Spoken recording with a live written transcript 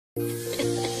That's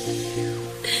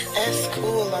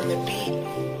cool on the beat.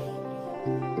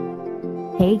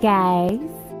 Hey guys,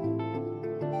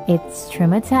 it's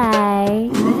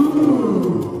Trimatize.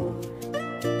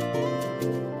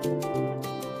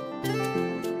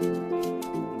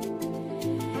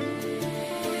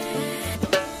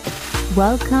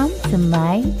 Welcome to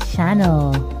my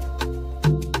channel.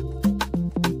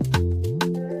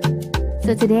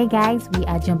 So today guys, we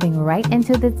are jumping right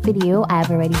into this video. I've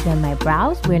already done my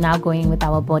brows. We're now going with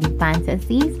our body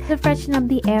fantasies to freshen up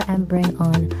the air and bring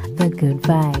on the good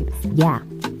vibes. Yeah.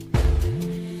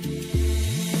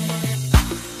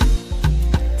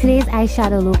 Today's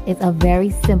eyeshadow look is a very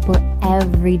simple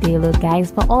everyday look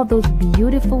guys, for all those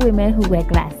beautiful women who wear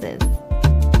glasses.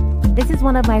 This is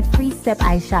one of my free step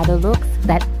eyeshadow looks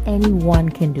that anyone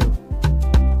can do.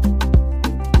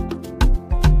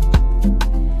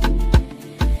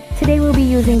 Today we'll be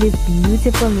using this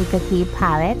beautiful Nickak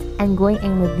palette and going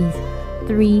in with these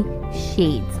 3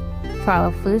 shades. For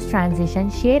our first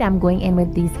transition shade, I'm going in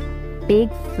with this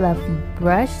big fluffy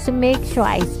brush to make sure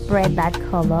I spread that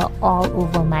color all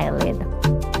over my lid.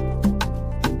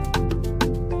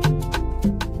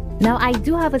 Now I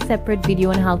do have a separate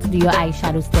video on how to do your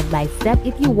eyeshadow step by step.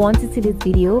 If you want to see this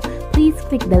video, please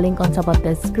click the link on top of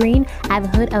the screen. I've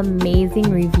heard amazing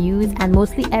reviews and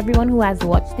mostly everyone who has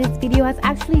watched this video has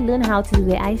actually learned how to do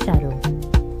their eyeshadow.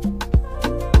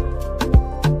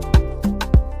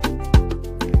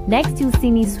 Next, you'll see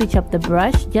me switch up the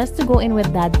brush just to go in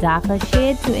with that darker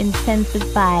shade to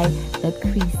intensify the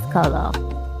crease color.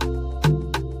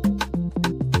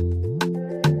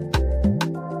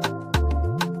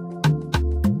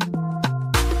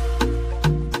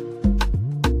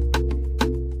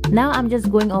 Now I'm just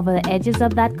going over the edges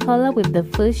of that color with the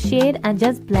first shade and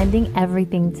just blending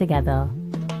everything together.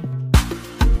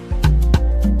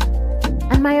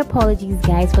 And my apologies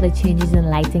guys for the changes in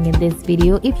lighting in this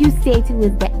video. If you stay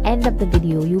towards the end of the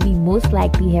video, you'll be most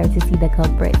likely here to see the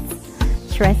culprits.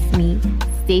 Trust me,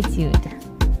 stay tuned.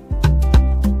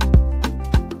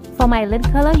 For my lid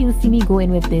color, you'll see me go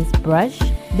in with this brush.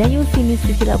 Then you'll see me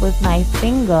switch it up with my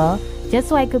finger just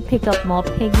so I could pick up more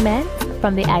pigment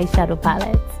from the eyeshadow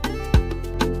palette.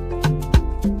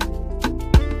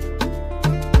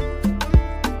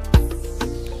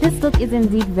 This look is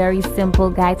indeed very simple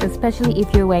guys, especially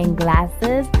if you're wearing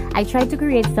glasses. I tried to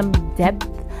create some depth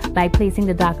by placing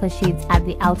the darker shades at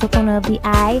the outer corner of the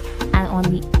eye, and on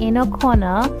the inner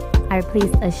corner I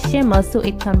placed a shimmer so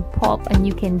it can pop and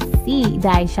you can see the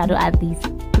eyeshadow at least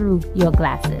through your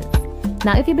glasses.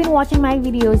 Now if you've been watching my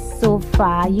videos so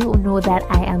far, you know that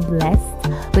I am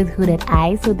blessed with hooded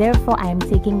eyes, so therefore I am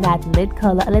taking that lid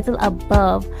color a little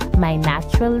above my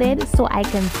natural lid so I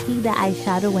can see the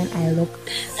eyeshadow when I look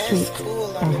straight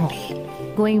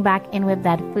ahead. Going back in with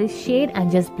that first shade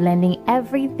and just blending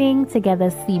everything together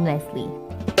seamlessly.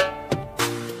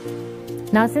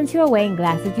 Now since you're wearing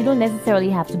glasses, you don't necessarily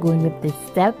have to go in with this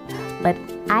step, but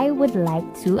I would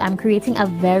like to. I'm creating a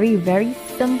very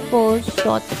simple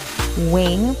short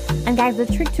wing, and guys, the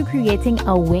trick to creating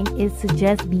a wing is to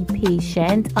just be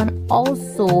patient and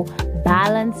also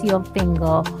balance your hand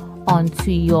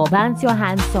onto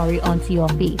your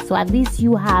face, so at least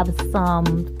you have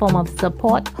some form of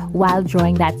support while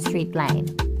drawing that straight line.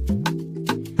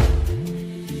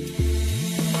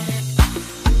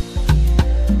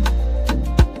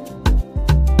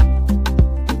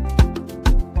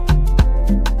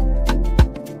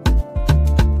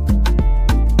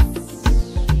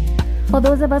 For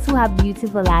those of us who have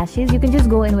beautiful lashes, you can just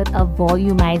go in with a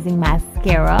volumizing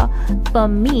mascara. For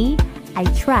me, I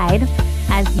tried,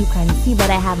 as you can see, but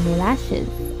I have no lashes.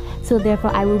 So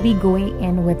therefore, I will be going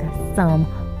in with some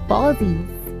ballsies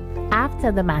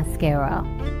after the mascara.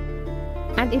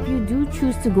 And if you do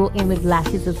choose to go in with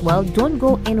lashes as well, don't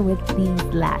go in with these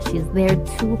lashes. They're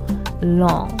too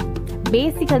long.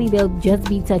 Basically, they'll just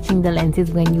be touching the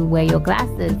lenses when you wear your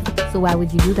glasses. So why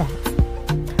would you do that?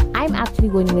 I'm actually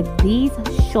going with these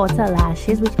shorter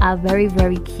lashes, which are very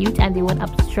cute and they won't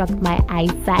obstruct my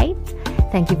eyesight.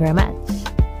 Thank you very much.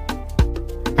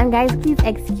 And guys, please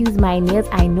excuse my nails.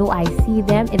 I know I see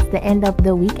them. It's the end of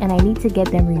the week and I need to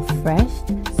get them refreshed.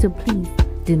 So please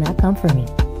do not come for me.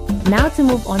 Now to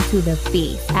move on to the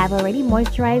face. I've already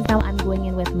moisturized. Now I'm going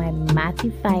in with my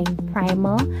Matifying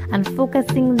primer and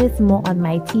focusing this more on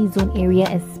my T-zone area,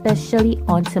 especially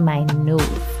onto my nose.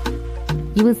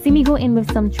 You will see me go in with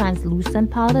some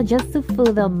translucent powder just to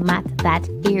further matte that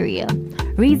area.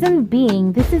 Reason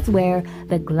being, this is where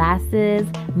the glasses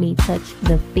may touch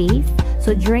the face.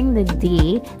 So during the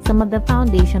day, some of the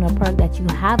foundation or product that you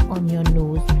have on your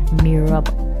nose may rub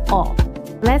off.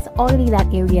 Less oily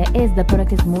that area is, the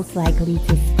product is most likely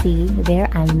to stay there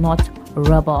and not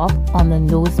rub off on the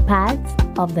nose pads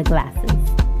of the glasses.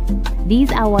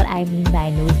 These are what I mean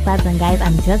by nose pads, and guys,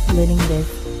 I'm just learning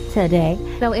this today.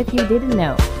 So if you didn't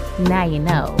know, now you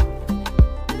know.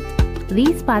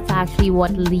 These spots are actually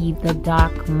what leave the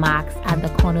dark marks at the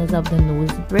corners of the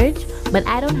nose bridge, but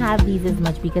I don't have these as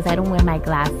much because I don't wear my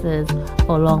glasses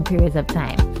for long periods of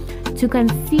time. To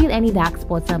conceal any dark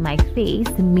spots on my face,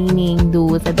 meaning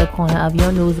those at the corner of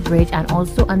your nose bridge and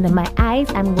also under my eyes,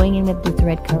 I'm going in with this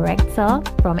red corrector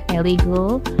from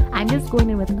allll. I'm just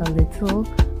going in with a little,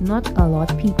 not a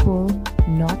lot, people,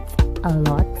 not a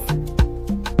lot.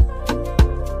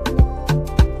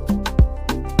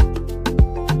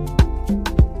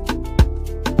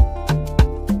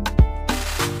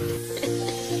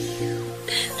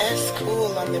 That's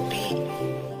cool on the beat.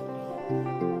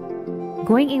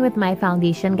 Going in with my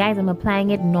foundation, guys, I'm applying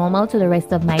it normal to the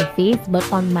rest of my face, but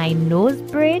on my nose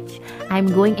bridge, I'm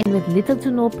going in with little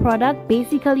to no product,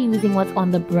 basically using what's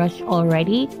on the brush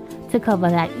already to cover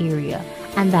that area,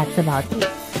 and that's about it.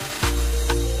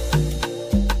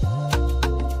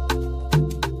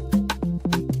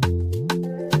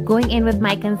 Going in with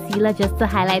my concealer just to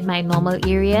highlight my normal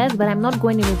areas, but I'm not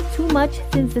going in with too much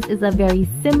since this is a very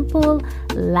simple,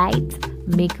 light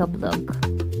makeup look.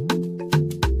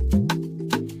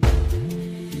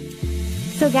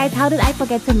 So guys, how did I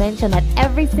forget to mention that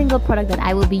every single product that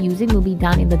I will be using will be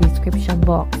down in the description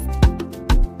box.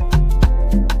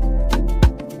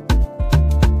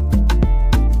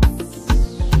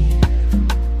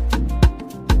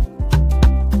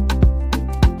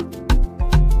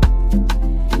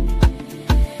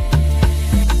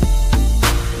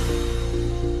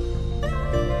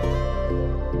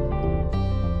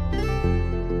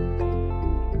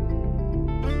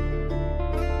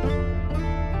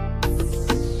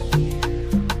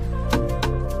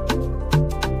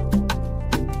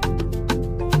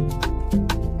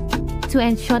 To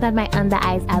ensure that my under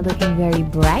eyes are looking very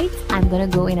bright, I'm gonna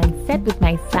go in and set with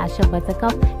my Sacha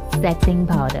Buttercup setting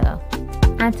powder.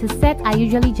 And to set, I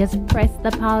usually just press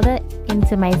the powder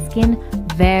into my skin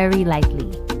very lightly.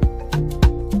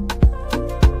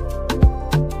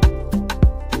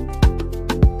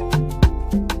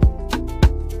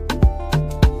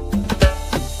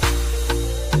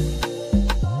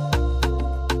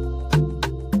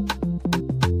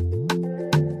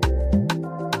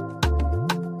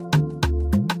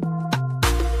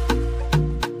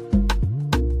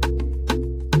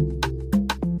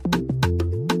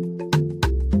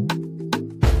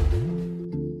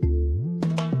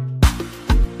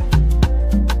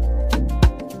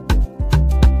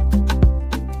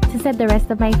 To set the rest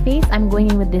of my face, I'm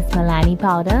going in with this Milani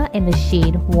powder in the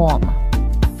shade Warm.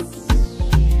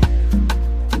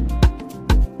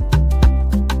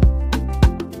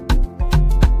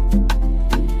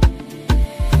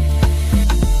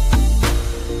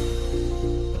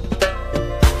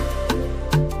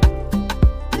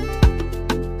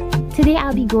 Today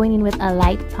I'll be going in with a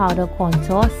light powder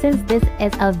contour since this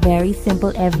is a very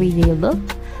simple everyday look.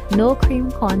 No cream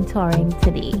contouring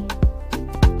today.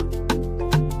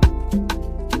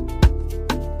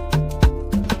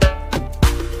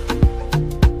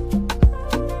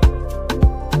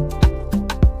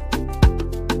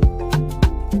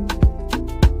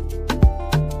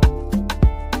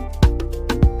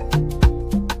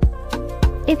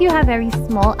 If you have very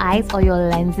small eyes or your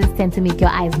lenses tend to make your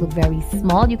eyes look very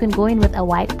small, you can go in with a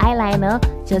white eyeliner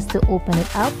just to open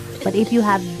it up. But if you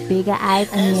have bigger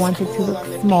eyes and you want it to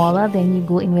look smaller, then you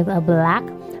go in with a black.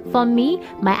 For me,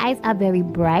 my eyes are very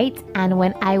bright, and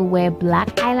when I wear black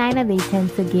eyeliner, they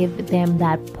tend to give them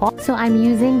that pop. So I'm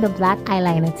using the black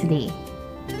eyeliner today.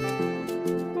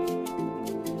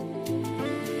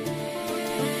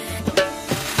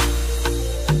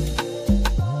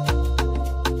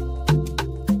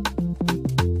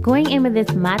 Going in with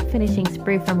this matte finishing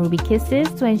spray from Ruby Kisses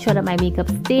to ensure that my makeup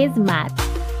stays matte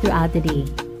throughout the day.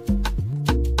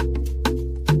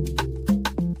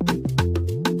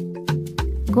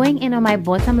 Going in on my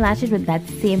bottom lashes with that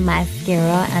same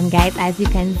mascara, and guys, as you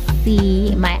can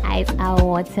see, my eyes are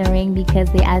watering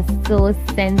because they are so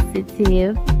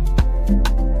sensitive.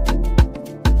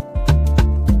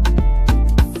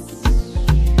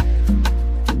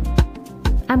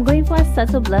 I'm going for a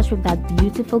subtle blush with that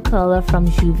beautiful color from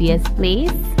Juvia's Place.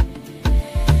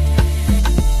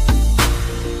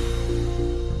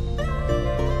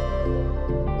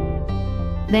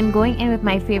 Then going in with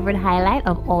my favorite highlight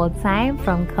of all time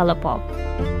from ColourPop.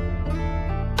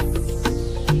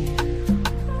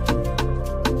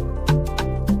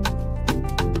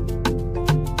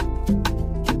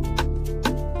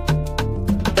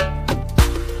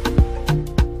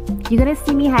 You're gonna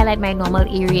see me highlight my normal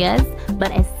areas,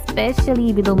 but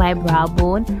especially below my brow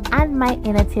bone and my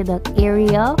inner tear duct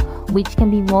area, which can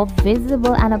be more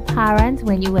visible and apparent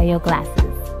when you wear your glasses.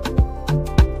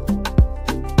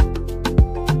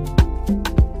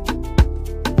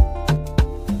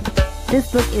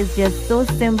 This look is just so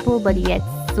simple but yet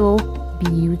so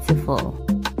beautiful.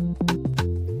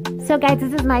 So guys,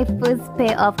 this is my first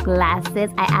pair of glasses.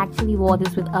 I actually wore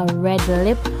this with a red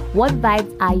lip. What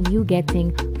vibes are you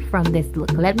getting from this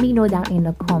look? Let me know down in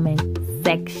the comment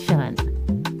section.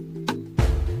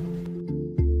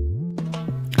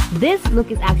 This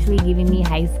look is actually giving me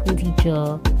high school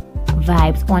teacher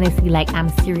vibes. Honestly, like I'm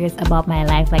serious about my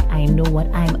life, like I know what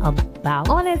I'm about.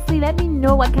 Honestly, let me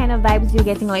know what kind of vibes you're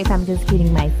getting or if I'm just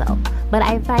kidding myself. But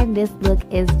I find this look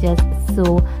is just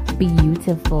so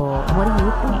beautiful. What do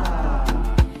you think?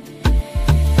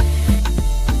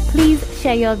 Please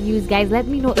share your views, guys. Let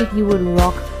me know if you would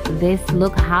rock this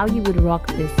look, how you would rock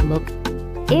this look.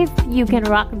 If you can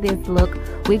rock this look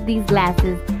with these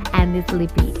glasses and this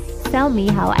lippy, tell me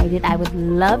how I did. I would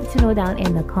love to know down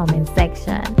in the comment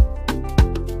section.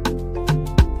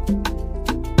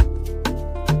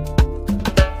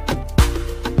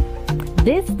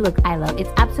 This look I love.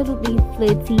 It's absolutely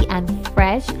flirty and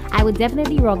fresh. I would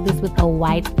definitely rock this with a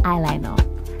white eyeliner.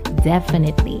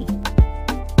 Definitely.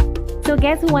 So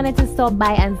guess who wanted to stop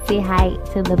by and say hi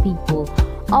to the people?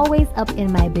 Always up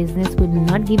in my business would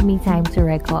not give me time to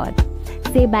record.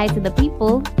 Say bye to the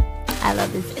people. I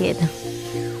love this kid.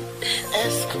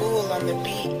 That's cool on the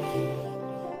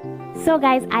beat. So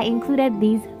guys, I included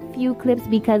these few clips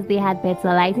because they had better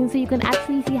lighting, so you can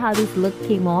actually see how this look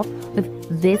came off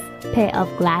with this pair of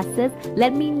glasses.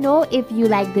 Let me know if you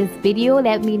like this video.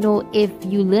 Let me know if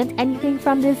you learned anything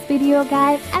from this video,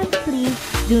 guys, and please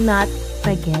do not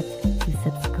forget to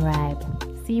subscribe.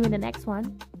 See you in the next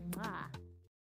one.